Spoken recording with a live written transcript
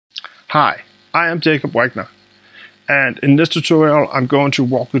Hi, I am Jacob Wagner, and in this tutorial I'm going to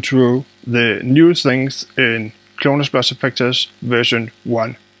walk you through the new things in Cloners+Effectors version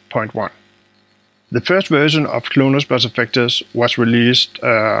 1.1. The first version of Cloners+Effectors was released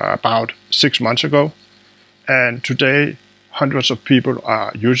about 6 months ago, and today hundreds of people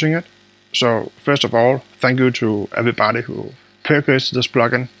are using it. So first of all, thank you to everybody who purchased this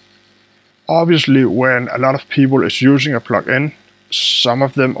plugin. Obviously, when a lot of people is using a plugin, some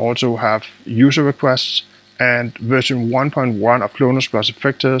of them also have user requests, and version 1.1 of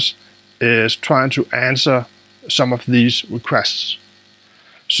Cloners+Effectors is trying to answer some of these requests.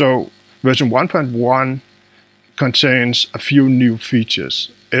 So version 1.1 contains a few new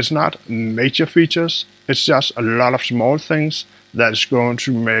features. It's not major features, it's just a lot of small things that is going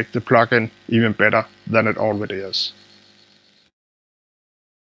to make the plugin even better than it already is.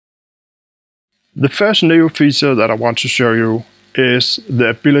 The first new feature that I want to show you is the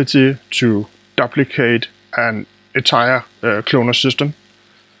ability to duplicate an entire cloner system.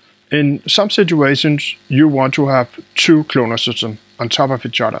 In some situations, you want to have two cloner systems on top of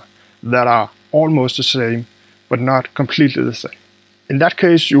each other that are almost the same, but not completely the same. In that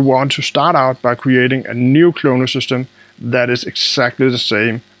case, you want to start out by creating a new cloner system that is exactly the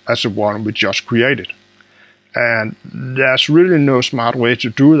same as the one we just created. And there's really no smart way to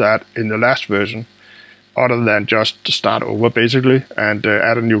do that in the last version, other than just to start over basically and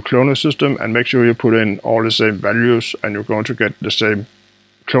add a new cloner system and make sure you put in all the same values and you're going to get the same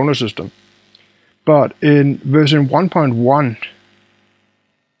cloner system. But in version 1.1,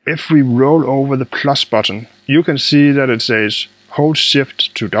 if we roll over the plus button, you can see that it says hold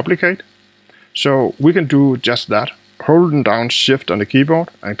shift to duplicate. So we can do just that, holding down shift on the keyboard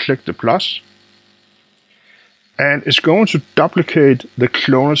and click the plus. And it's going to duplicate the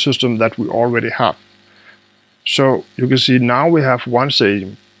cloner system that we already have. So you can see now we have one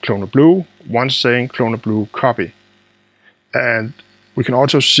saying Cloner Blue, one saying Cloner Blue copy. And we can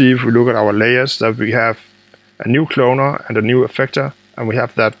also see, if we look at our layers, that we have a new cloner and a new effector, and we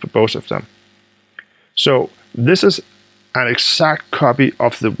have that for both of them. So this is an exact copy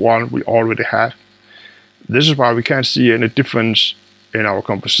of the one we already have. This is why we can't see any difference in our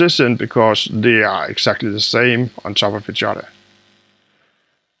composition, because they are exactly the same on top of each other.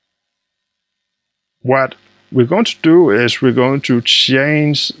 What we're going to do is we're going to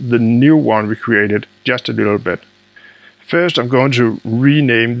change the new one we created just a little bit. First, I'm going to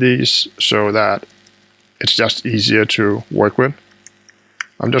rename these so that it's just easier to work with.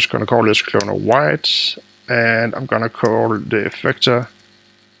 I'm just going to call this Cloner White, and I'm going to call the effector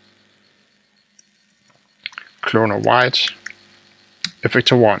Cloner White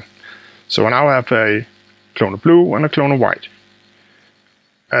Effector 1. So now I have a Cloner Blue and a Cloner White.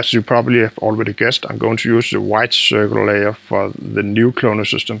 As you probably have already guessed, I'm going to use the white circle layer for the new cloner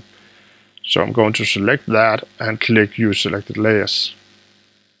system. So I'm going to select that and click Use Selected Layers.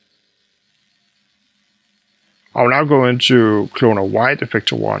 I'll now go into Cloner White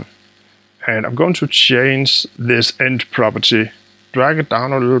Effector 1, and I'm going to change this end property, drag it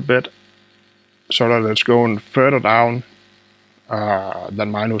down a little bit so that it's going further down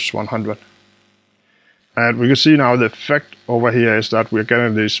than -100. And we can see now the effect over here is that we're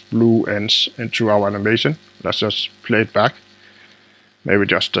getting these blue ends into our animation. Let's just play it back. Maybe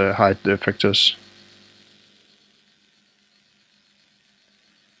just hide the effectors.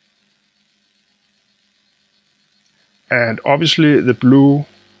 And obviously the blue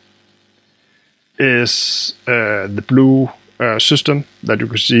is the blue system that you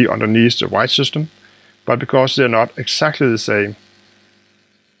can see underneath the white system. But because they're not exactly the same,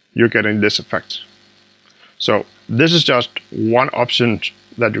 you're getting this effect. So this is just one option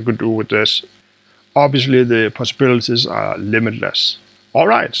that you could do with this. Obviously the possibilities are limitless.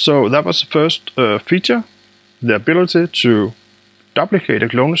 Alright, so that was the first feature, the ability to duplicate a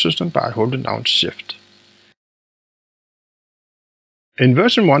cloner system by holding down shift. In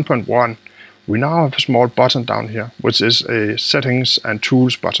version 1.1, we now have a small button down here, which is a settings and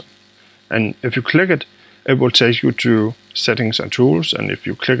tools button. And if you click it, it will take you to settings and tools, and if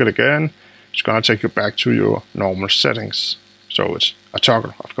you click it again, it's going to take you back to your normal settings. So it's a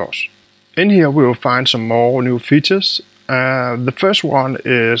toggle, of course. In here we will find some more new features. The first one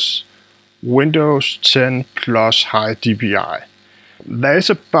is Windows 10 plus high DPI. There is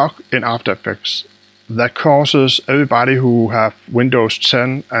a bug in After Effects that causes everybody who have Windows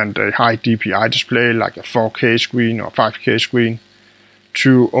 10 and a high DPI display, like a 4K screen or 5K screen,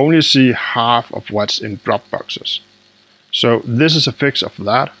 to only see half of what's in drop boxes. So this is a fix of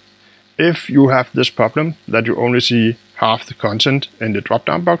that. If you have this problem that you only see half the content in the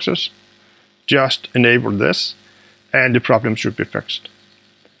drop-down boxes, just enable this and the problem should be fixed.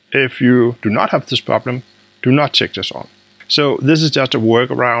 If you do not have this problem, do not check this on. So this is just a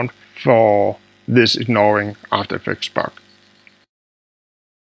workaround for this ignoring After Effects bug.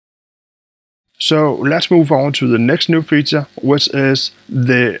 So let's move on to the next new feature, which is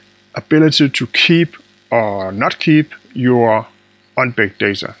the ability to keep or not keep your unbaked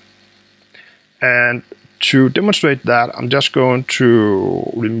data. And to demonstrate that, I'm just going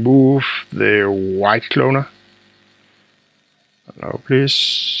to remove the white cloner. No,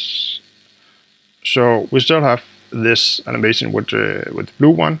 please. So we still have this animation with the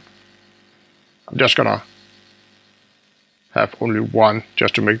blue one. I'm just gonna have only one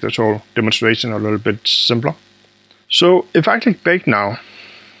just to make this whole demonstration a little bit simpler. So if I click bake now,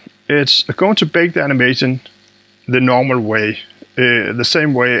 it's going to bake the animation the normal way, the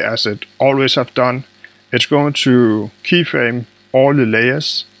same way as it always have done. It's going to keyframe all the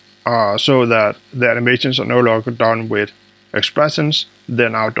layers so that the animations are no longer done with expressions, they're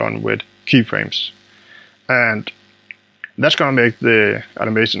now done with keyframes. And that's gonna make the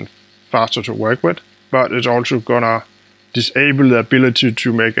animation faster to work with, but it's also gonna disable the ability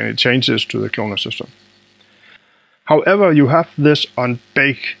to make any changes to the cloner system. However, you have this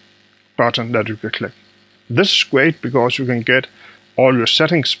unbake button that you can click. This is great because you can get all your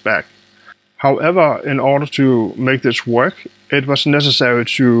settings back. However, in order to make this work, it was necessary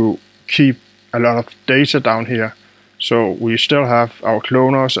to keep a lot of data down here. So we still have our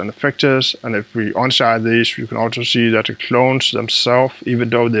cloners and effectors, and if we unside these, you can also see that the clones themselves, even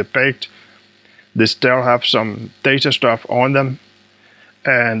though they're baked, they still have some data stuff on them.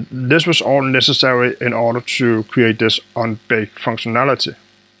 And this was all necessary in order to create this unbaked functionality.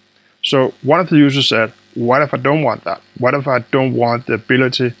 So one of the users said, what if I don't want that? What if I don't want the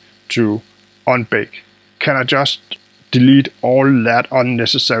ability to unbake? Can I just delete all that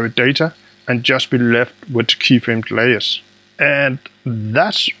unnecessary data and just be left with keyframed layers? And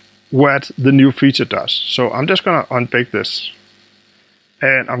that's what the new feature does. So I'm just gonna unbake this.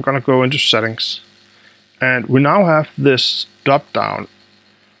 And I'm gonna go into settings. And we now have this drop down.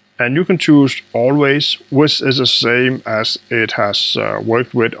 And you can choose always, which is the same as it has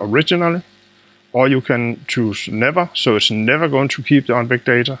worked with originally. Or you can choose never, so it's never going to keep the unbaked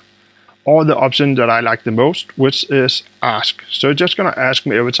data. Or the option that I like the most, which is ask. So it's just gonna ask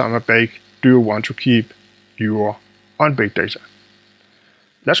me every time I bake, do you want to keep your unbaked data?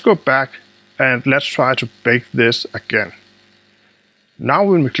 Let's go back and let's try to bake this again. Now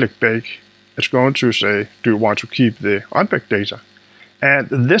when we click bake, it's going to say, do you want to keep the unbaked data? And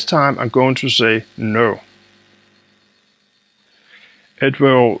this time I'm going to say no. It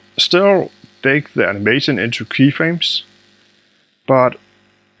will still bake the animation into keyframes, but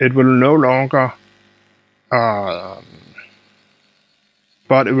it will no longer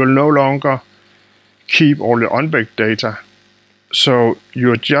keep all the unbaked data. So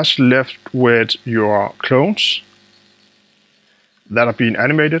you're just left with your clones that are being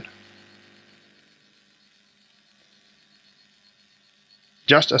animated,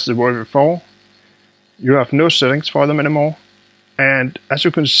 just as they were before. You have no settings for them anymore. And as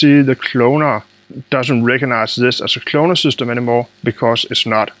you can see, the cloner doesn't recognize this as a cloner system anymore because it's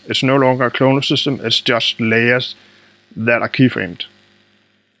not. It's no longer a cloner system, it's just layers that are keyframed.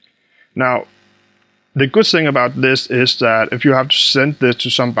 Now, the good thing about this is that if you have to send this to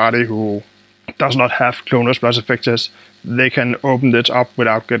somebody who does not have Cloners+Effectors, they can open this up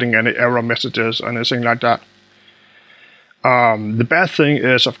without getting any error messages or anything like that. The bad thing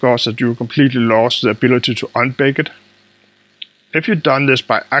is, of course, that you completely lost the ability to unbake it. If you've done this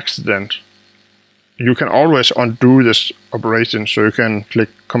by accident, you can always undo this operation. So you can click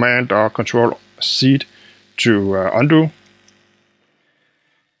Command or Control-C to undo.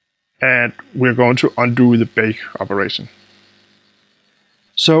 And we're going to undo the bake operation.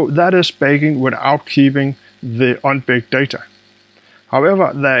 So that is baking without keeping the unbaked data.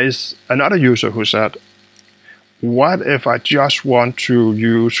 However, there is another user who said, what if I just want to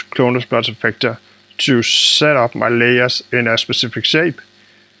use Cloners+Effector to set up my layers in a specific shape,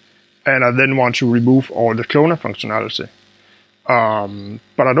 and I then want to remove all the cloner functionality,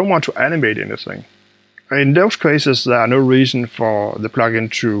 but I don't want to animate anything? In those cases, there are no reason for the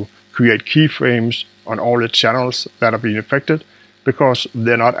plugin to create keyframes on all the channels that are being affected because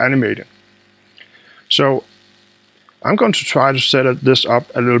they're not animating. So I'm going to try to set this up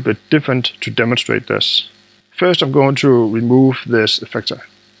a little bit different to demonstrate this. First, I'm going to remove this effector,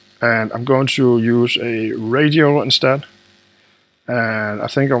 and I'm going to use a radial instead. And I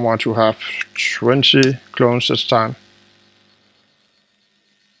think I want to have 20 clones this time.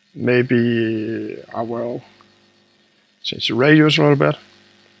 Maybe I will change the radius a little bit.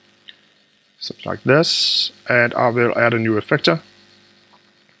 Something like this. And I will add a new effector.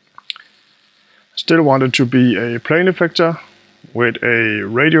 Still want it to be a plane effector with a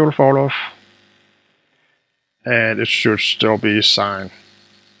radial fall off, and it should still be sine.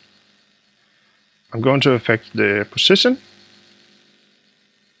 I'm going to affect the position,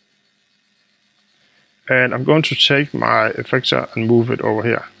 and I'm going to take my effector and move it over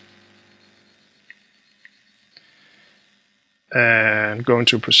here. And go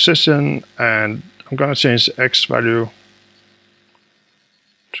into position, and I'm going to change the X value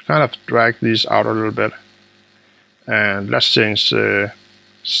to kind of drag these out a little bit. And let's change the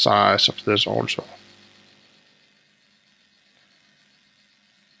size of this also.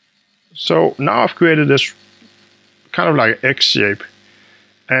 So now I've created this kind of like X shape,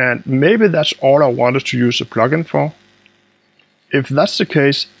 and maybe that's all I wanted to use a plugin for. If that's the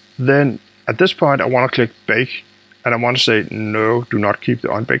case, then at this point I want to click bake, and I want to say no, do not keep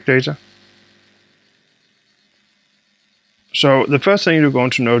the unbaked data. So the first thing you're going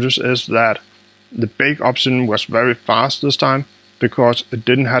to notice is that the bake option was very fast this time because it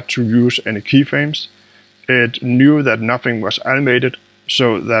didn't have to use any keyframes. It knew that nothing was animated,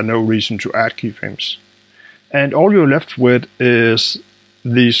 so there's no reason to add keyframes. And all you're left with is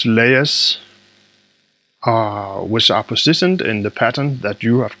these layers which are positioned in the pattern that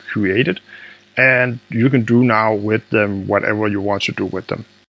you have created, and you can do now with them whatever you want to do with them.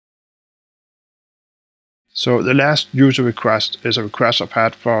 So the last user request is a request I've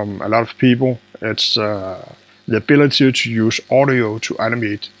had from a lot of people. It's the ability to use audio to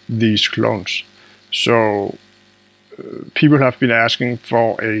animate these clones. So people have been asking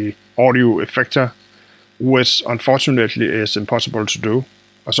for a audio effector, which unfortunately is impossible to do.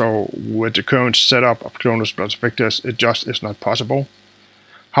 So with the current setup of Cloners+Effectors, it just is not possible.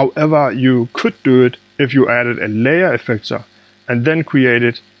 However, you could do it if you added a layer effector and then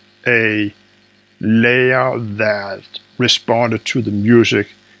created a layer that responded to the music.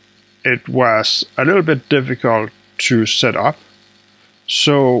 It was a little bit difficult to set up.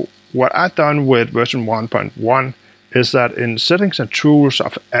 So what I've done with version 1.1 is that in settings and tools,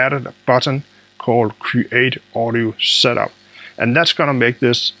 I've added a button called Create Audio Setup. And that's going to make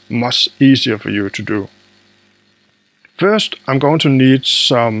this much easier for you to do. First, I'm going to need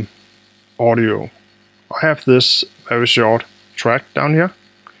some audio. I have this very short track down here.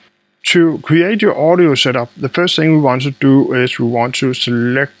 To create your audio setup, the first thing we want to do is we want to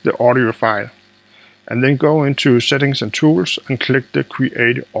select the audio file and then go into Settings and Tools and click the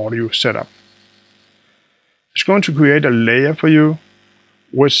Create Audio Setup. It's going to create a layer for you,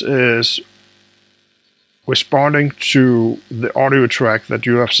 which is responding to the audio track that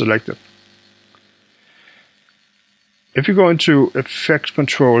you have selected. If you go into Effect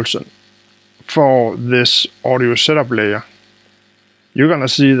Controls for this audio setup layer, you're going to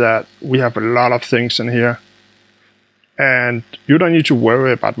see that we have a lot of things in here. And you don't need to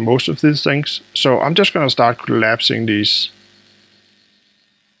worry about most of these things. So I'm just going to start collapsing these.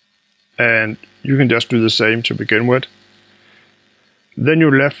 And you can just do the same to begin with. Then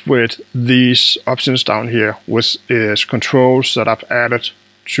you're left with these options down here, which is controls that I've added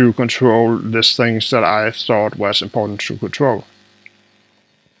to control these things that I thought was important to control.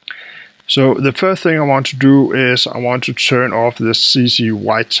 So the first thing I want to do is I want to turn off this CC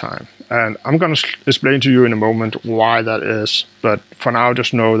white time. And I'm going to explain to you in a moment why that is. But for now,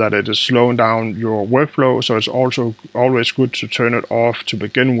 just know that it is slowing down your workflow. So it's also always good to turn it off to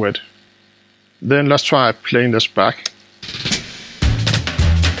begin with. Then let's try playing this back.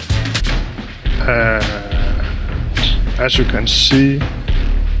 As you can see,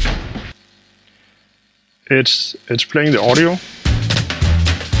 it's playing the audio.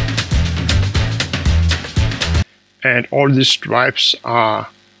 And all these stripes are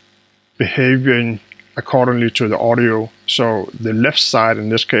behaving accordingly to the audio. So the left side in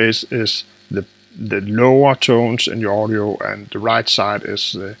this case is the lower tones in your audio, and the right side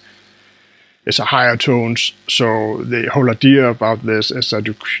is a higher tones. So the whole idea about this is that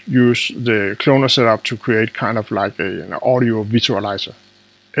you use the cloner setup to create kind of like an audio visualizer.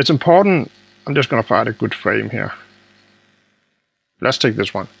 It's important. I'm just going to find a good frame here. Let's take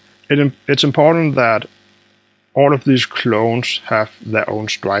this one. It's important that all of these clones have their own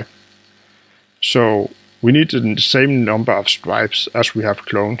stripe. So we need the same number of stripes as we have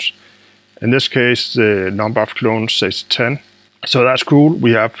clones. In this case, the number of clones says 10. So that's cool.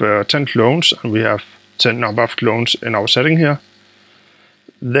 We have 10 clones, and we have 10 number of clones in our setting here.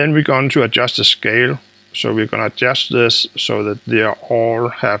 Then we're going to adjust the scale. So we're going to adjust this so that they all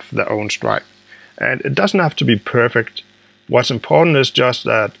have their own stripe. And it doesn't have to be perfect. What's important is just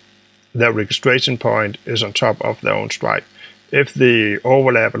that their registration point is on top of their own stripe. If they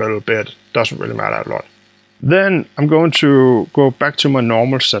overlap a little bit, doesn't really matter a lot. Then I'm going to go back to my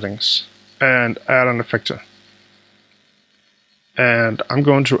normal settings. and add an effector. And I'm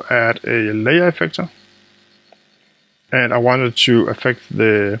going to add a layer effector. And I wanted to affect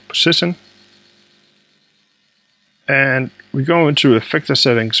the position. And we go into effector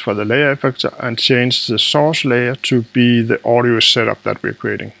settings for the layer effector and change the source layer to be the audio setup that we're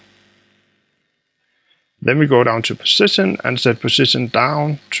creating. Then we go down to position and set position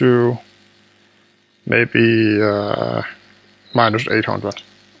down to maybe minus 800,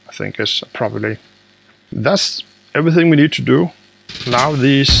 I think is probably. That's everything we need to do. Now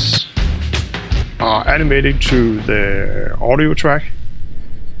these are animating to the audio track,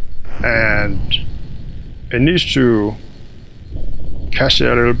 and it needs to cache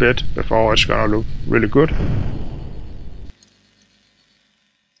a little bit before it's gonna look really good.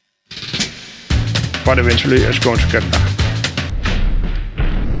 But eventually it's going to get there.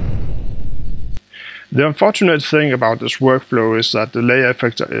 The unfortunate thing about this workflow is that the layer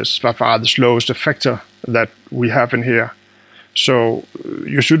effector is by far the slowest effector that we have in here. So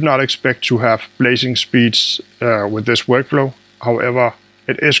you should not expect to have blazing speeds with this workflow. However,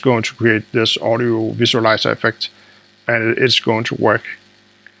 it is going to create this audio visualizer effect, and it is going to work.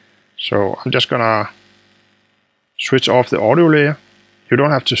 So I'm just gonna switch off the audio layer. You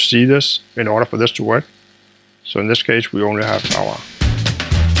don't have to see this in order for this to work. So in this case, we only have our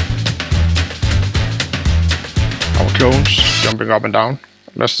clones jumping up and down.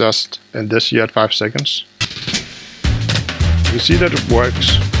 Let's just end this here at 5 seconds. We see that it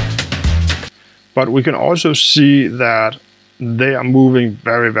works, but we can also see that they are moving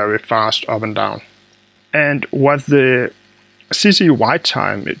very, very fast up and down. And what the CC white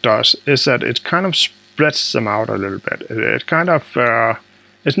time it does is that it kind of spreads them out a little bit. It kind of,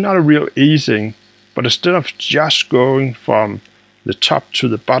 it's not a real easing, but instead of just going from the top to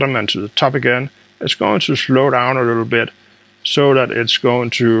the bottom and to the top again, it's going to slow down a little bit so that it's going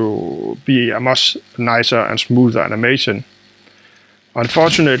to be a much nicer and smoother animation.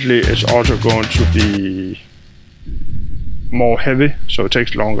 Unfortunately, it's also going to be more heavy, so it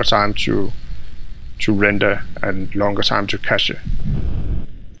takes longer time to render and longer time to cache.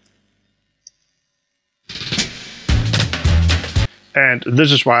 And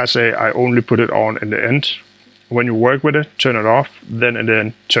this is why I say I only put it on in the end. When you work with it, turn it off, then and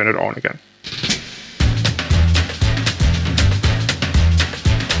then turn it on again.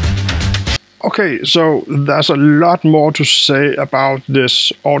 Okay, so there's a lot more to say about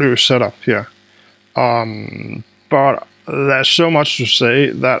this audio setup here. But there's so much to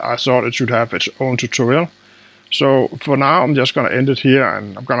say that I thought it should have its own tutorial. So for now, I'm just gonna end it here,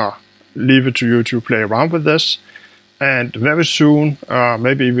 and I'm gonna leave it to you to play around with this. And very soon,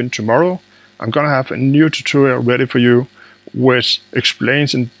 maybe even tomorrow, I'm gonna have a new tutorial ready for you, which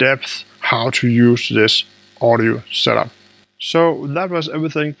explains in depth how to use this audio setup. So that was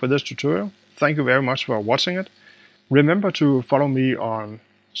everything for this tutorial. Thank you very much for watching it. Remember to follow me on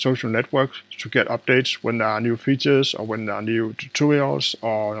social networks to get updates when there are new features or when there are new tutorials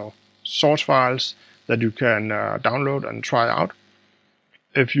or source files that you can download and try out.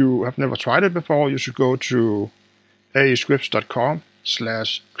 If you have never tried it before, you should go to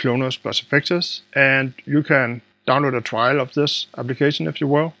aescripts.com/Cloners+Effectors, and you can download a trial of this application if you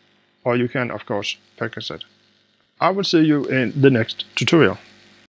will, or you can of course purchase it. I will see you in the next tutorial.